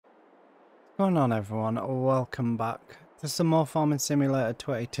Going on, everyone? Welcome back to some more Farming Simulator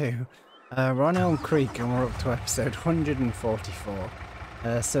 22. We're on Elmcreek and we're up to episode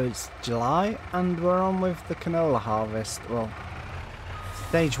 144. So it's July and we're on with the canola harvest. Well,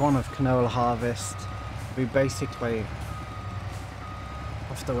 stage 1 of canola harvest. We basically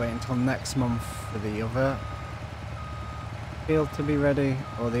have to wait until next month for the other field to be ready,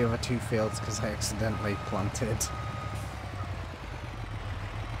 or the other two fields, because I accidentally planted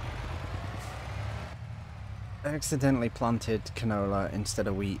canola instead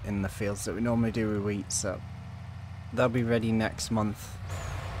of wheat in the fields that we normally do with wheat, so they'll be ready next month.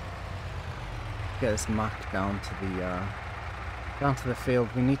 Get this Mac down to the field.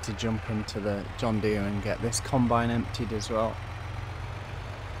 We need to jump into the John Deere and get this combine emptied as well.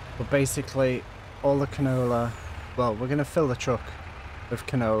 But basically, all the canola, well, we're going to fill the truck with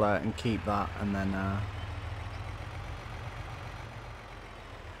canola and keep that, and then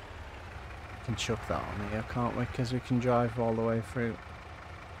can chuck that on here, can't we? Because we can drive all the way through.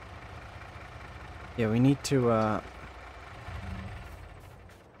 Yeah, we need to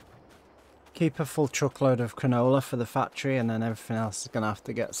keep a full truckload of canola for the factory, and then everything else is going to have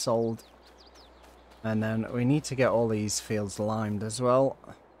to get sold. And then we need to get all these fields limed as well.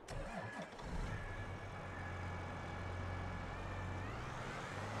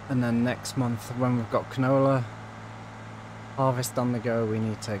 And then next month, when we've got canola harvest on the go, we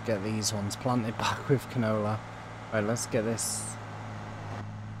need to get these ones planted back with canola. Right, let's get this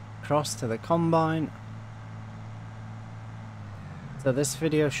across to the combine. So this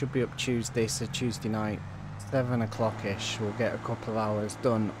video should be up Tuesday, so Tuesday night, 7 o'clock-ish. We'll get a couple of hours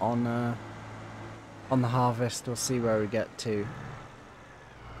done on the harvest. We'll see where we get to.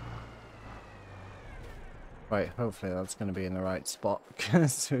 Right, hopefully that's going to be in the right spot,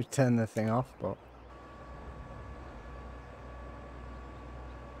 because we turned the thing off, but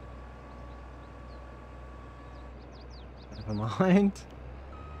never mind.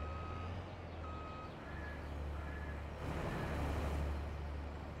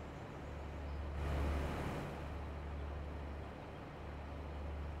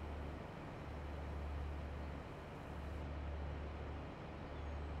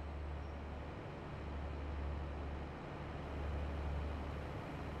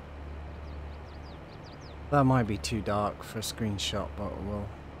 That might be too dark for a screenshot, but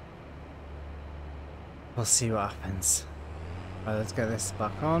we'll see what happens. Right, let's get this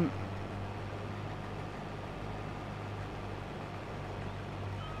back on.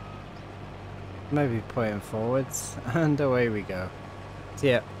 Maybe point forwards, and away we go. So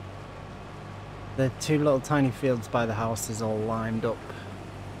yeah, the two little tiny fields by the house is all limed up,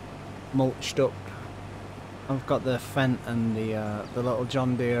 mulched up. I've got the Fent and the little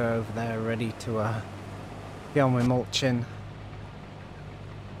John Deere over there ready to get on with mulching.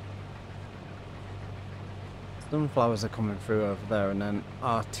 Sunflowers are coming through over there, and then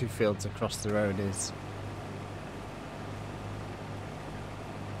our two fields across the road is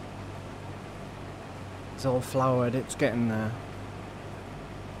it's all flowered. It's getting there.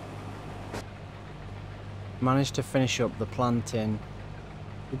 Managed to finish up the planting.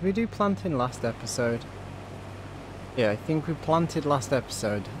 Did we do planting last episode? Yeah, I think we planted last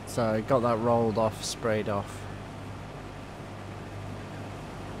episode, so I got that rolled off, sprayed off.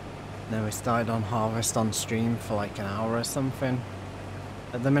 Then we started on harvest on stream for like an hour or something.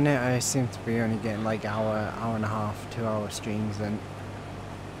 At the minute I seem to be only getting like hour and a half, 2 hour streams in.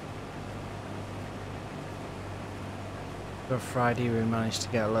 But Friday we managed to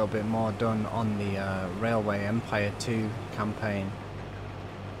get a little bit more done on the Railway Empire 2 campaign.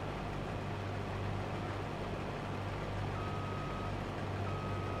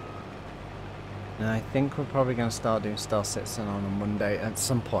 And I think we're probably going to start doing Star Citizen on a Monday at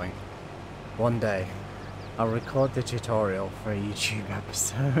some point. One day, I'll record the tutorial for a YouTube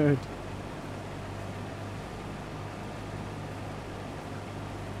episode.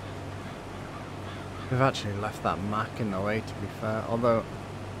 We've actually left that Mac in the way, to be fair, although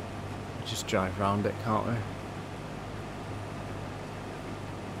we just drive around it, can't we?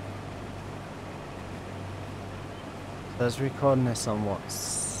 So I was recording this on what,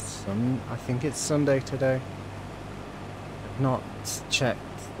 I think it's Sunday today. I've not checked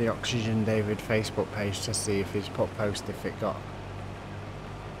the Oxygen David Facebook page to see if he's put post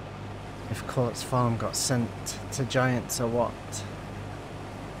if Court's farm got sent to Giants or what.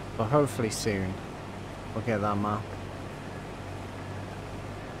 But hopefully soon we'll get that map.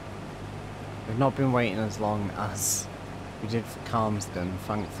 We've not been waiting as long as we did for Calmsden,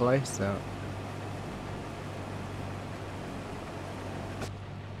 thankfully, so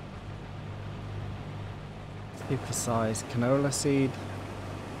super size canola seed.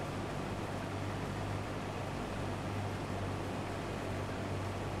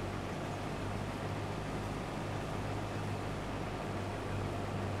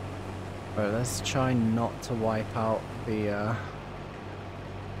 Right, let's try not to wipe out the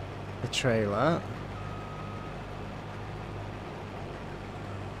trailer.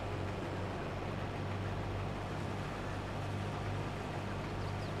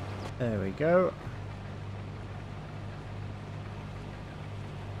 There we go.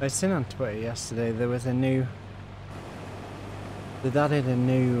 I seen on Twitter yesterday there was a new... They'd added a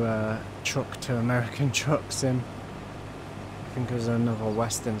new truck to American Truck Sim. I think it was another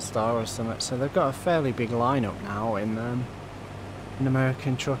Western Star or something. So they've got a fairly big lineup now in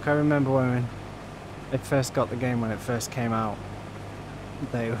American Truck. I remember when they first got the game, when it first came out,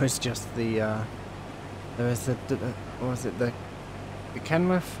 there was just the there was the what was it, the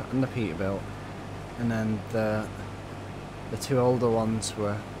Kenworth and the Peterbilt, and then the two older ones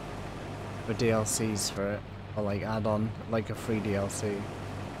were DLCs for it, or like add-on, like a free DLC.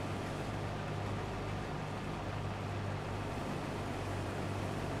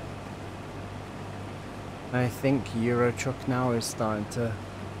 I think Euro Truck now is starting to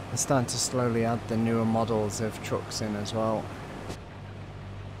slowly add the newer models of trucks in as well.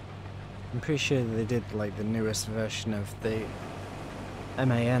 I'm pretty sure they did like the newest version of the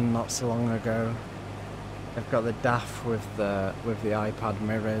MAN not so long ago. They've got the DAF with the iPad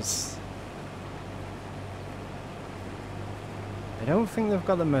mirrors. I don't think they've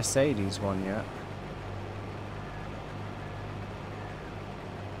got the Mercedes one yet.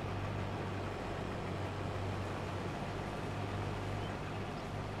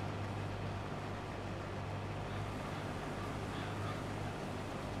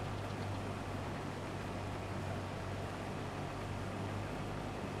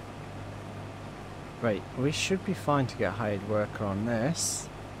 Right, we should be fine to get hired worker on this.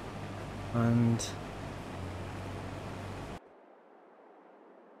 And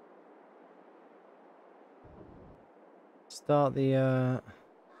start the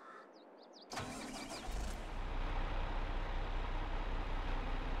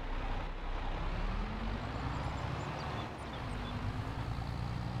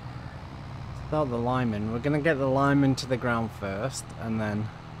start the lineman. We're gonna get the lineman to the ground first, and then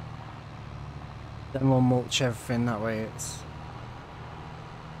we'll mulch everything. That way it's...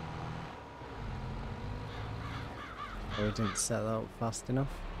 Oh, we didn't set that up fast enough.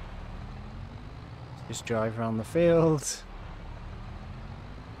 Just drive around the field.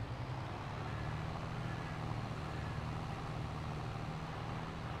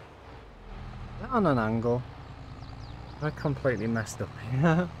 On an angle. I completely messed up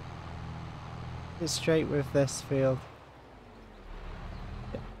here. It's straight with this field.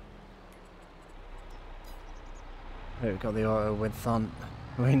 We've got the auto width on.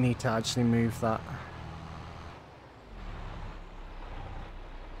 We need to actually move that.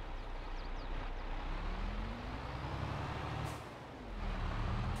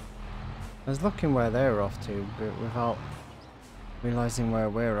 I was looking where they were off to, but without realising where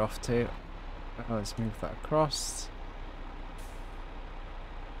we're off to. Oh, let's move that across.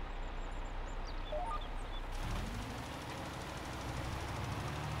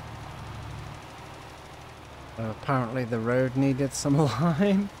 Apparently the road needed some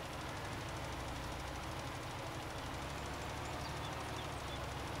lime.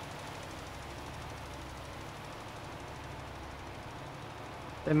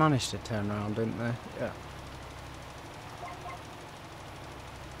 They managed to turn around, didn't they? Yeah.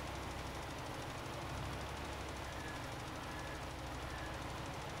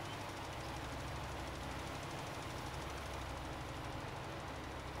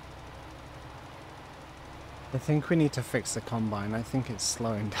 I think we need to fix the combine. I think it's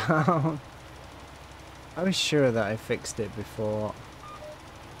slowing down. I was sure that I fixed it before.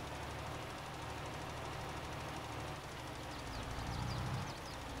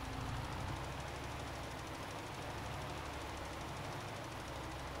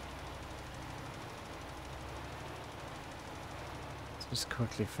 Let's just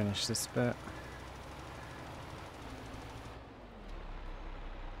quickly finish this bit.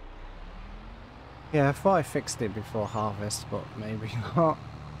 Yeah, I thought I fixed it before harvest, but maybe not.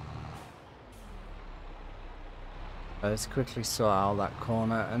 Let's quickly sort out that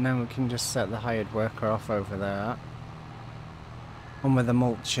corner, and then we can just set the hired worker off over there. On with the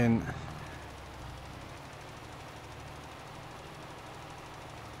mulching.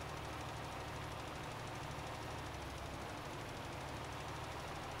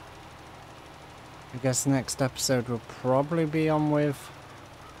 I guess next episode will probably be on with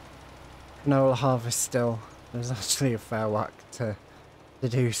canola harvest still. There's actually a fair whack to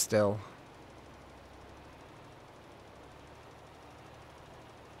do still.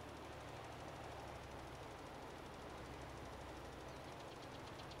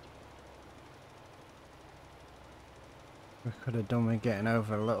 Could have done with getting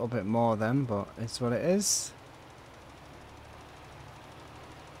over a little bit more then, but it's what it is.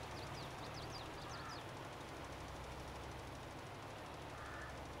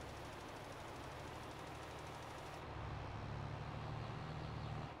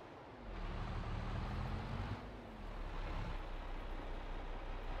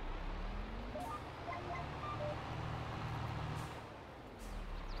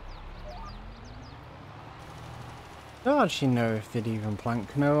 I don't actually know if they'd even plant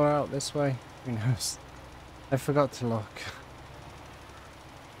canola out this way. Who knows? I forgot to look.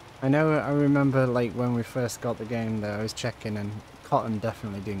 I remember like when we first got the game there, I was checking and cotton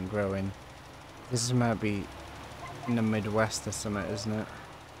definitely didn't grow in. This might be in the Midwest or something, isn't it?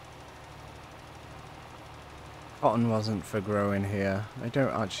 Cotton wasn't for growing here. I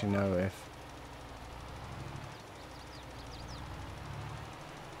don't actually know if...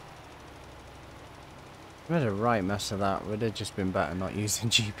 We made a right mess of that. Would have just been better not using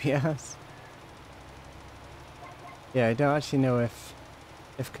GPS. Yeah, I don't actually know if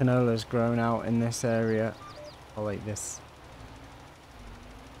canola's grown out in this area or like this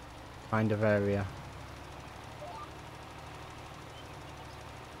kind of area.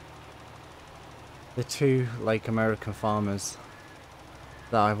 The two like American farmers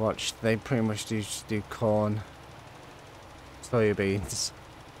that I watched, they pretty much just do corn, soybeans,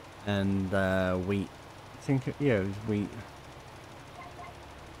 and wheat. I think, yeah, it was wheat.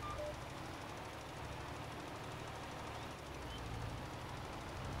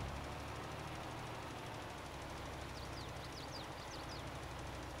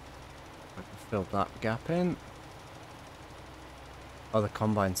 I can fill that gap in. Oh, the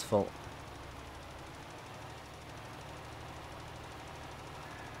combine's full.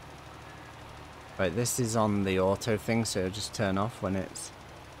 Right, this is on the auto thing, so it'll just turn off when it's...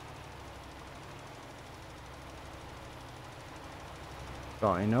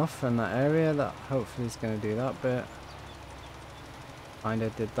 got enough in that area. That hopefully is going to do that bit.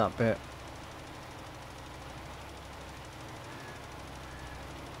 Kinda did that bit.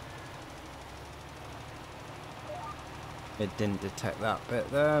 It didn't detect that bit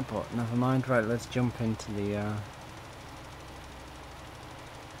there, but never mind. Right, let's jump into the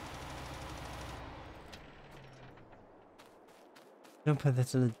jump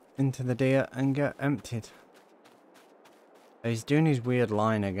into the deer and get emptied. He's doing his weird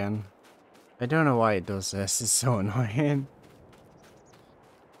line again. I don't know why it does this, it's so annoying.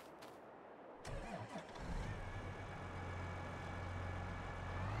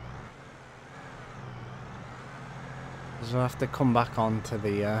 So I have to come back onto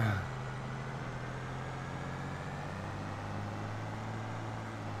the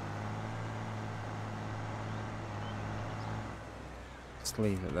just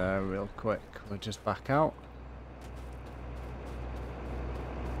leave it there real quick. We'll just back out.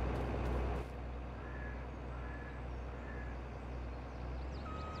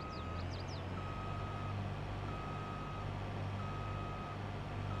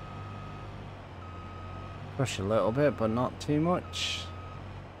 Push a little bit, but not too much.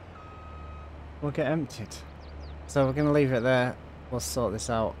 We'll get emptied. So we're going to leave it there. We'll sort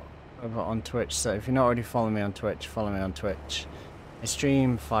this out over on Twitch. So if you're not already following me on Twitch, follow me on Twitch. I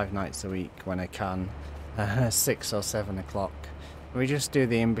stream 5 nights a week when I can. 6 or 7 o'clock. We just do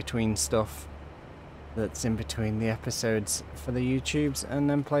the in-between stuff that's in between the episodes for the YouTubes, and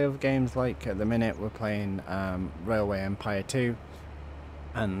then play other games. Like at the minute we're playing Railway Empire 2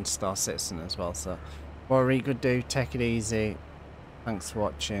 and Star Citizen as well. So worry, good do, take it easy. Thanks for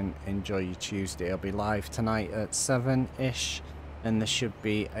watching, enjoy your Tuesday. I'll be live tonight at 7-ish, and there should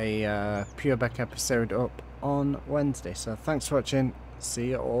be a Purebeck episode up on Wednesday. So thanks for watching, see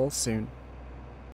you all soon.